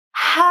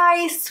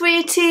Hi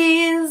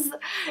sweeties!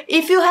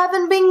 If you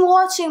haven't been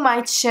watching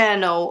my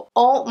channel,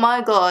 oh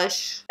my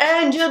gosh,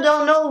 and you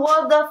don't know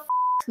what the f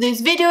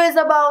this video is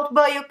about,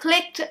 but you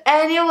clicked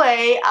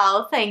anyway,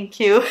 I'll thank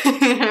you.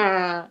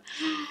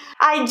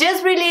 I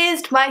just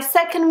released my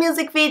second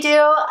music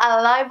video,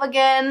 Alive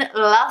Again,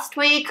 last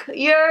week.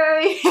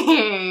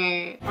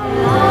 Yay!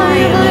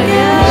 Alive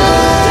again.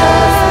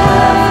 Just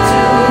have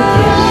to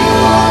give me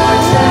one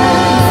more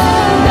chance.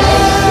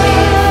 Make me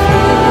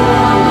feel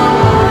I'm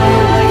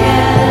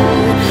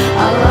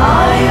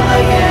alive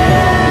again. Alive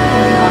again.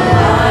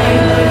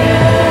 Alive again.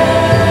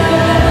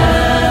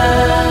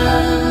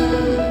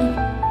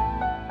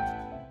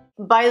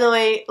 By the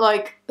way,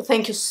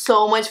 thank you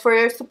so much for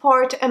your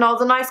support and all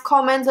the nice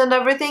comments and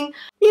everything.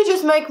 You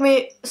just make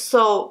me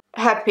so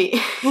happy.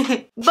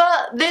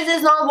 But this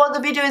is not what the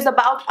video is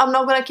about. I'm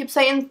not gonna keep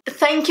saying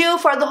thank you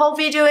for the whole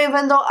video,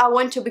 even though I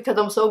want to because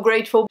I'm so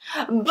grateful.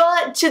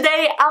 But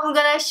today I'm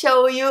gonna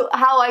show you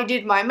how I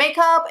did my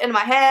makeup and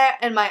my hair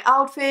and my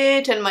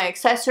outfit and my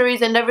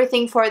accessories and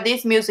everything for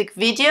this music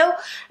video.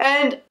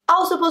 And I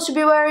was supposed to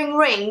be wearing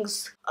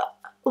rings.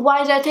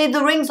 Why did I take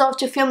the rings off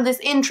to film this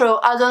intro?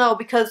 I don't know,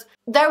 because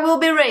there will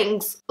be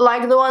rings,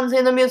 like the ones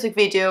in the music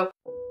video.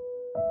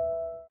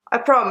 I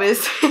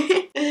promise.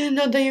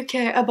 Not that you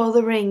care about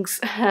the rings.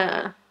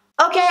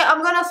 Okay,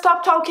 I'm gonna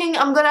stop talking.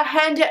 I'm gonna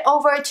hand it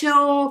over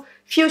to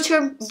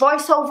future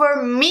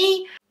voiceover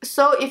me.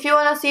 So if you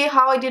wanna see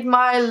how I did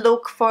my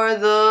look for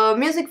the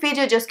music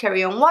video, just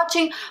carry on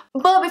watching.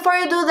 But before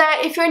you do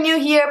that, if you're new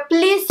here,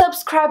 please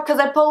subscribe because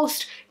I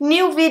post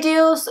new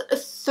videos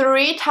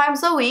 3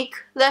 times a week.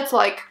 That's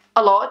like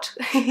a lot.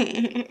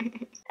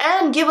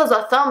 And give us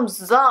a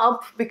thumbs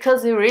up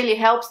because it really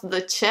helps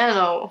the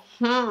channel.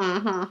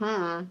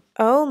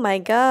 Oh my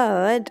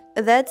god,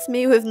 that's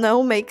me with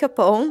no makeup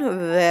on,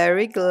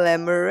 very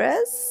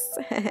glamorous.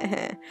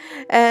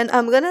 And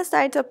I'm gonna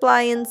start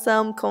applying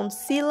some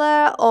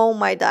concealer on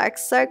my dark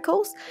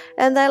circles,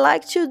 and I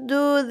like to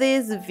do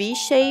this V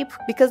shape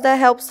because that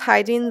helps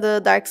hiding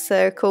the dark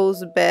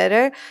circles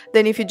better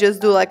than if you just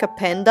do like a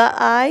panda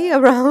eye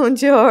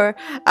around your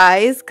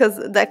eyes, because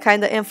that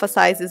kind of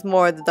emphasizes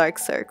more the dark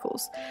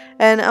circles.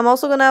 And I'm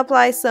also gonna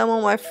apply some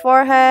on my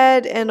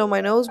forehead and on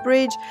my nose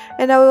bridge,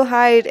 and I will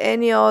hide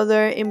any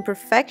other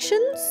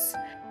imperfections.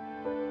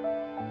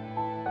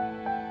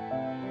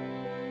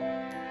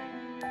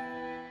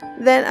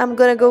 Then I'm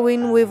gonna go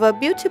in with a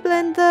beauty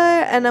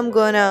blender and I'm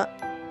gonna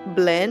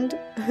blend,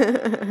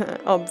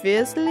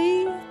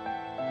 obviously.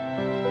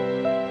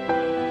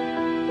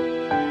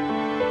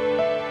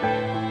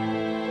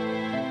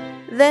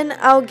 Then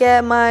I'll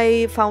get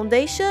my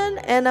foundation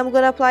and I'm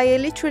gonna apply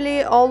it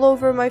literally all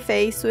over my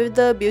face with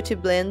the beauty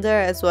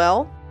blender as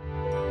well.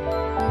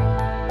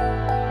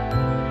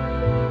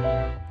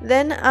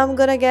 Then I'm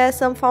gonna get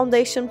some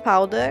foundation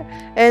powder,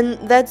 and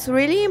that's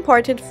really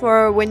important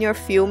for when you're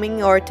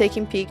filming or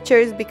taking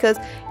pictures because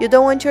you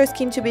don't want your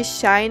skin to be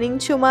shining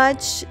too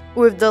much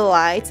with the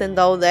lights and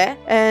all that.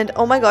 And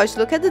oh my gosh,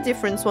 look at the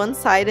difference one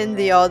side and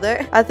the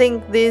other. I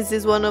think this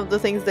is one of the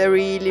things that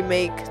really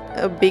make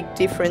a big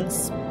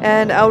difference.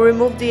 And I'll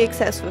remove the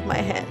excess with my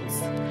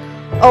hands.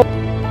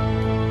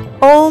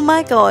 Oh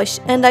my gosh,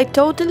 and I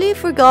totally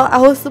forgot I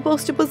was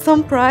supposed to put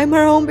some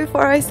primer on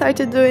before I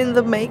started doing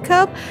the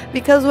makeup,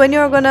 because when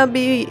you're gonna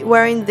be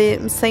wearing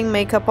the same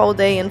makeup all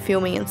day and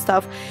filming and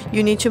stuff,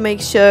 you need to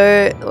make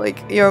sure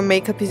your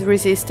makeup is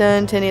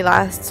resistant and it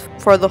lasts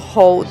for the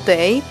whole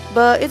day.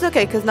 But it's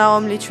okay because now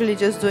I'm literally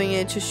just doing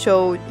it to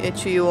show it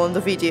to you on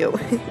the video.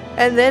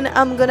 And then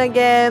I'm gonna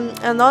get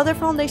another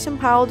foundation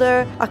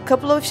powder, a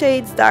couple of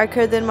shades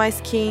darker than my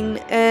skin,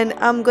 and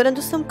I'm gonna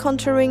do some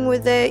contouring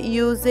with it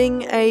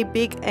using a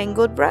big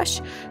angled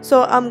brush.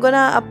 So I'm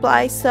gonna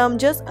apply some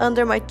just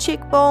under my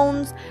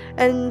cheekbones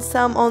and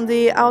some on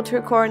the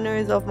outer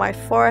corners of my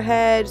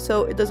forehead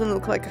so it doesn't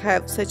look like I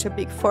have such a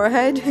big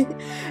forehead.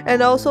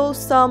 And also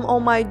some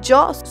on my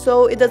jaw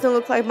so it doesn't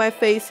look like my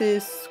face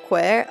is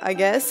square, I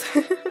guess.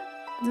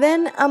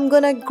 Then I'm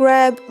gonna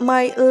grab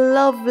my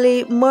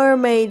lovely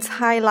Mermaid's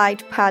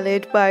Highlight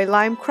Palette by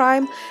Lime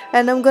Crime,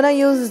 and I'm gonna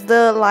use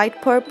the light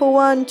purple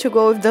one to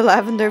go with the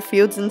lavender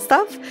fields and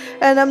stuff.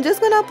 And I'm just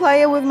gonna apply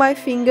it with my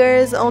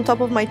fingers on top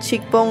of my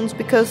cheekbones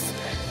because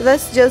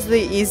that's just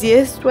the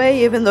easiest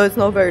way, even though it's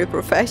not very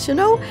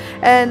professional.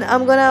 And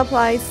I'm gonna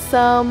apply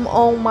some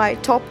on my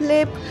top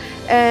lip,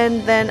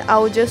 and then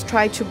I'll just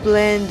try to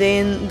blend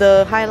in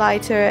the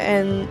highlighter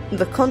and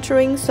the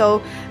contouring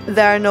so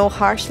there are no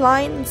harsh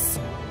lines.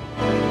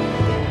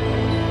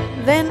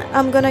 Then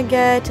I'm gonna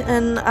get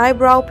an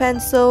eyebrow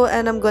pencil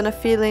and I'm gonna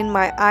fill in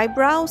my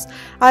eyebrows.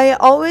 I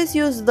always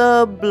use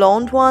the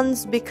blonde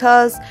ones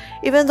because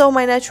even though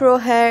my natural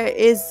hair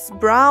is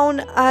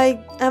brown, I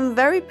am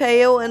very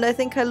pale and I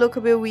think I look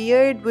a bit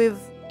weird with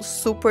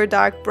super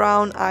dark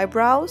brown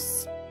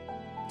eyebrows.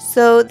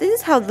 So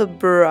this is how the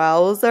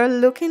brows are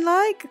looking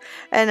like,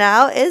 and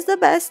now is the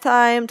best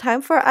time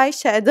for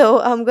eyeshadow.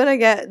 I'm gonna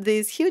get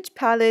this huge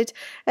palette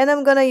and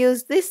I'm gonna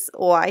use this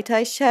white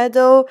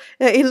eyeshadow.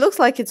 It looks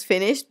like it's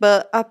finished,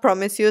 but I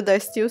promise you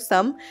there's still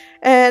some,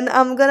 and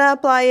I'm gonna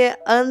apply it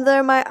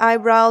under my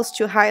eyebrows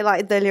to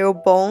highlight the little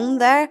bone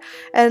there,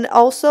 and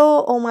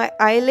also on my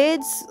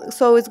eyelids,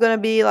 so it's gonna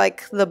be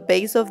like the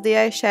base of the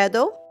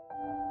eyeshadow.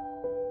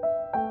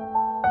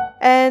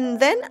 And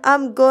then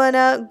I'm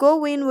gonna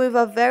go in with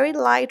a very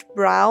light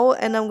brow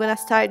and I'm gonna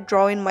start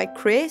drawing my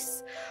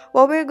crease.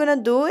 What we're gonna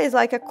do is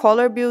like a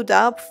color build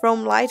up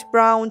from light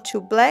brown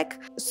to black.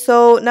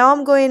 So now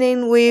I'm going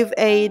in with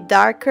a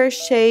darker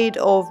shade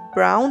of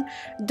brown.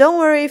 Don't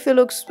worry if it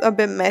looks a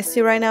bit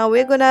messy right now.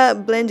 We're gonna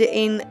blend it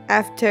in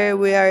after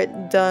we are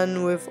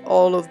done with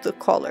all of the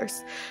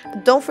colors.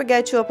 Don't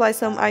forget to apply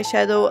some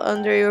eyeshadow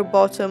under your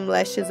bottom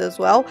lashes as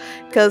well,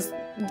 because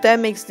that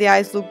makes the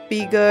eyes look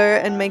bigger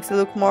and makes it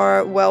look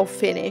more well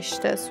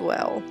finished as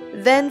well.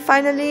 Then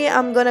finally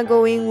I'm gonna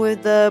go in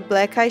with the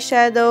black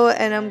eyeshadow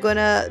and I'm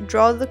gonna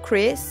draw the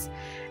crease.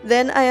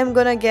 Then I am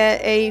gonna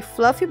get a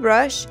fluffy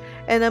brush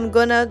and I'm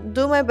gonna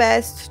do my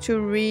best to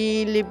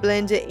really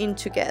blend it in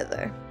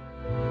together.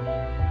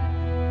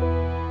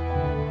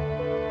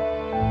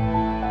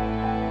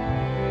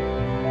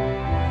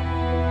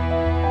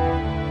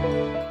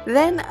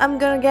 Then I'm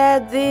gonna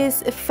get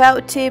this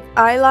felt tip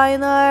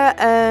eyeliner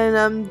and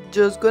I'm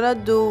just gonna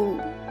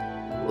do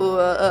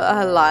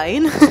a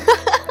line.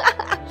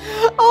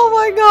 Oh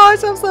my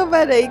gosh, I'm so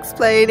bad at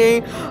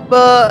explaining,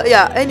 but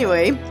yeah,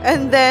 anyway.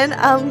 And then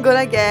I'm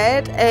gonna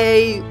get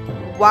a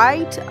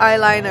white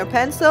eyeliner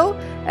pencil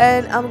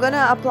and I'm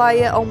gonna apply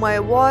it on my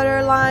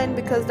waterline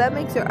because that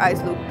makes your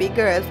eyes look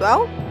bigger as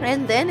well.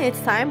 And then it's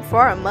time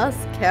for a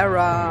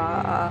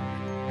mascara.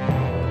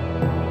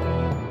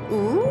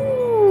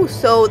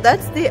 So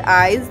that's the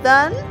eyes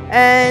done,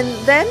 and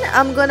then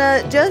I'm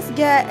gonna just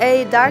get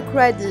a dark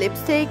red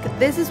lipstick.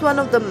 This is one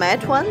of the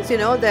matte ones, you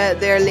know,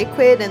 they're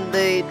liquid and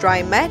they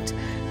dry matte.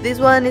 This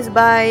one is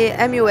by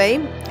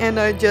MUA and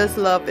I just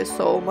love it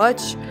so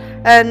much,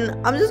 and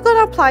I'm just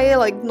gonna apply it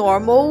like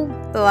normal,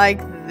 like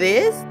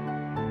this.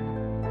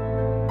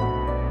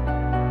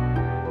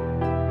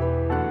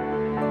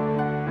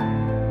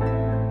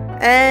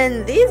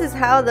 And this is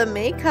how the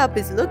makeup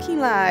is looking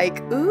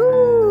like.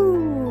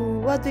 Ooh,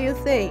 what do you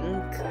think?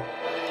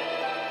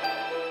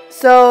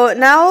 So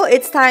now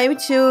it's time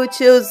to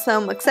choose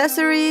some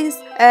accessories,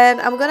 and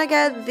I'm gonna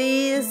get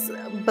this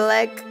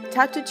black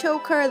tattoo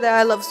choker that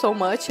I love so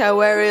much. I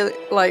wear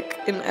it like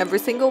in every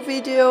single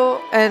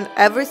video and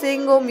every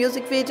single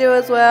music video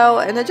as well,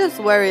 and I just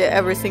wear it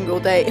every single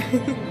day.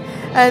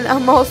 And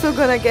I'm also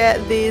gonna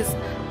get this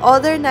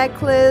other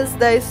necklace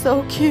that is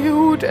so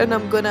cute, and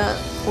I'm gonna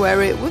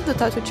wear it with the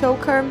tattoo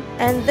choker.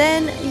 And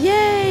then,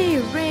 yay,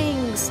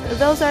 rings!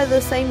 Those are the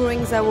same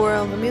rings I wore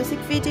on the music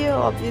video,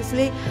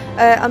 obviously.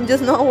 I'm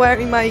just not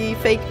wearing my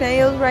fake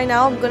nails right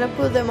now. I'm gonna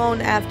put them on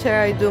after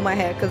I do my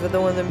hair because I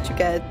don't want them to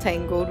get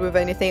tangled with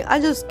anything. I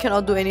just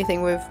cannot do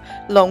anything with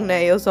long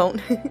nails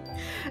on.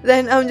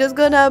 Then I'm just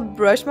gonna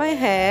brush my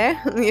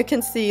hair. You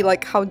can see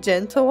like how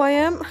gentle I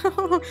am.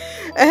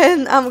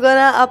 And I'm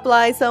gonna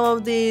apply some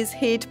of this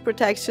heat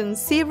protection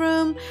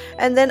serum,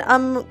 and then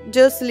I'm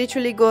just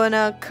literally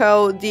gonna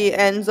curl the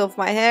ends of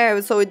my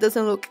hair so it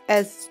doesn't look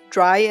as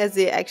dry as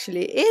it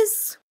actually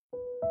is.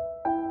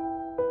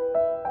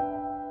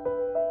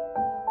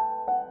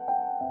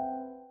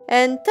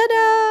 And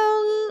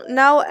ta-da!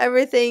 Now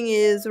everything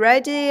is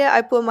ready.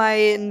 I put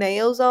my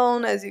nails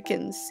on, as you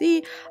can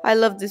see. I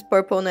love these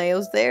purple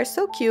nails, they're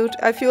so cute.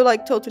 I feel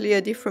like totally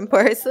a different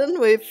person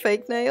with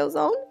fake nails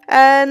on.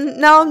 And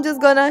now I'm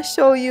just gonna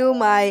show you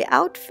my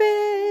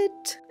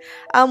outfit.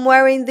 I'm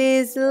wearing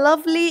this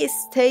lovely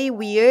Stay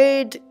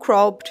Weird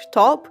cropped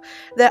top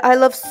that I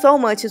love so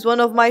much. It's one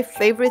of my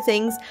favorite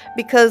things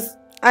because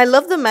I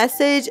love the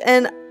message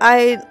and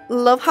I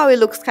love how it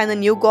looks kind of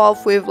new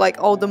goth with like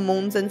all the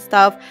moons and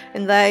stuff,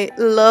 and I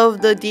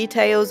love the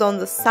details on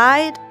the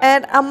side.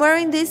 And I'm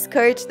wearing this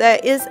skirt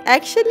that is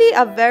actually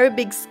a very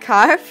big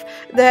scarf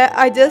that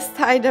I just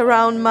tied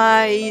around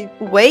my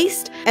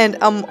waist, and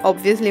I'm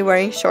obviously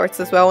wearing shorts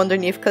as well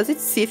underneath because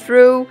it's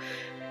see-through.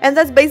 And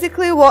that's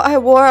basically what I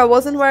wore. I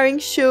wasn't wearing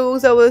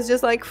shoes, I was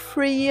just like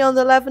free on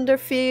the lavender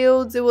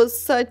fields. It was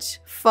such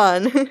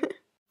fun.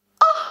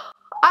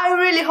 I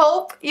really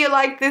hope you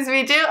like this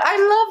video.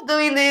 I love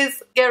doing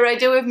this get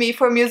ready with me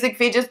for music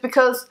videos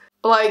because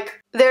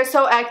like they're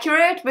so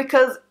accurate,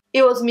 because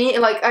it was me,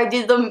 like I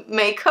did the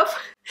makeup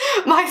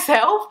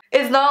myself.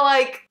 It's not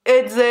like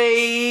it's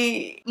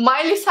a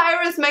Miley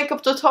Cyrus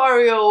makeup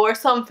tutorial or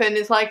something.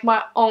 It's like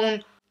my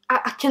own.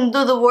 I can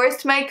do the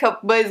worst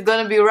makeup, but it's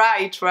gonna be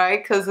right?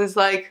 Because it's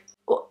like,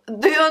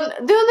 do you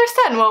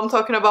understand what I'm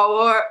talking about,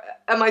 or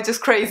am I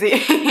just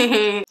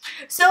crazy?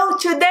 So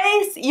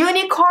today's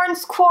Unicorn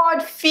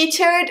Squad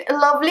featured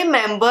lovely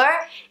member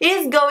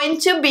is going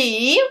to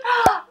be...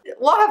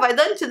 What have I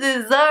done to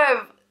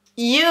deserve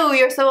you?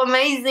 You're so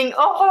amazing.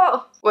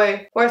 Oh,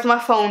 wait, where's my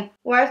phone?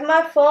 Where's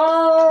my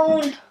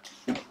phone?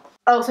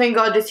 Oh, thank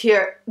God it's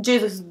here.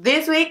 Jesus,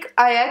 this week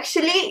I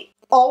actually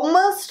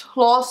almost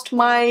lost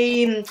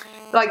my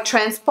like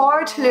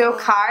transport little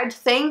card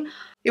thing.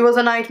 It was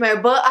a nightmare,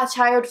 but a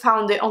child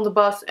found it on the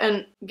bus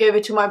and gave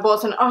it to my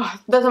boss, and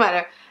doesn't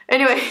matter.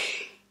 Anyway,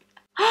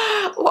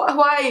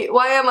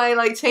 why am I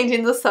like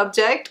changing the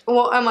subject?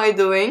 What am I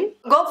doing?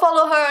 Go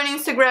follow her on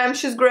Instagram,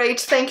 she's great.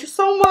 Thank you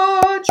so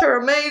much,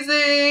 you're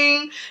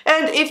amazing.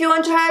 And if you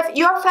want to have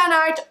your fan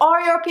art or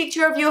your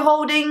picture of you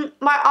holding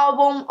my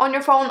album on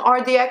your phone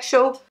or the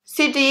actual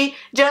CD,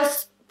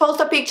 just post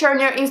a picture on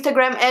your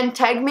Instagram and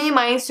tag me.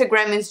 My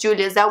Instagram is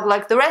juliazelg,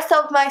 like the rest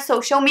of my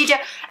social media.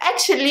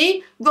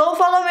 Actually, go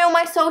follow me on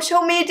my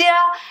social media.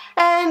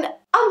 And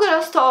I'm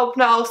gonna stop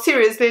now,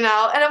 seriously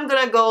now, and I'm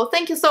gonna go.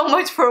 Thank you so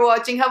much for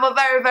watching. Have a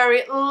very,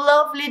 very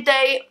lovely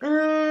day.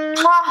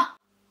 Mwah!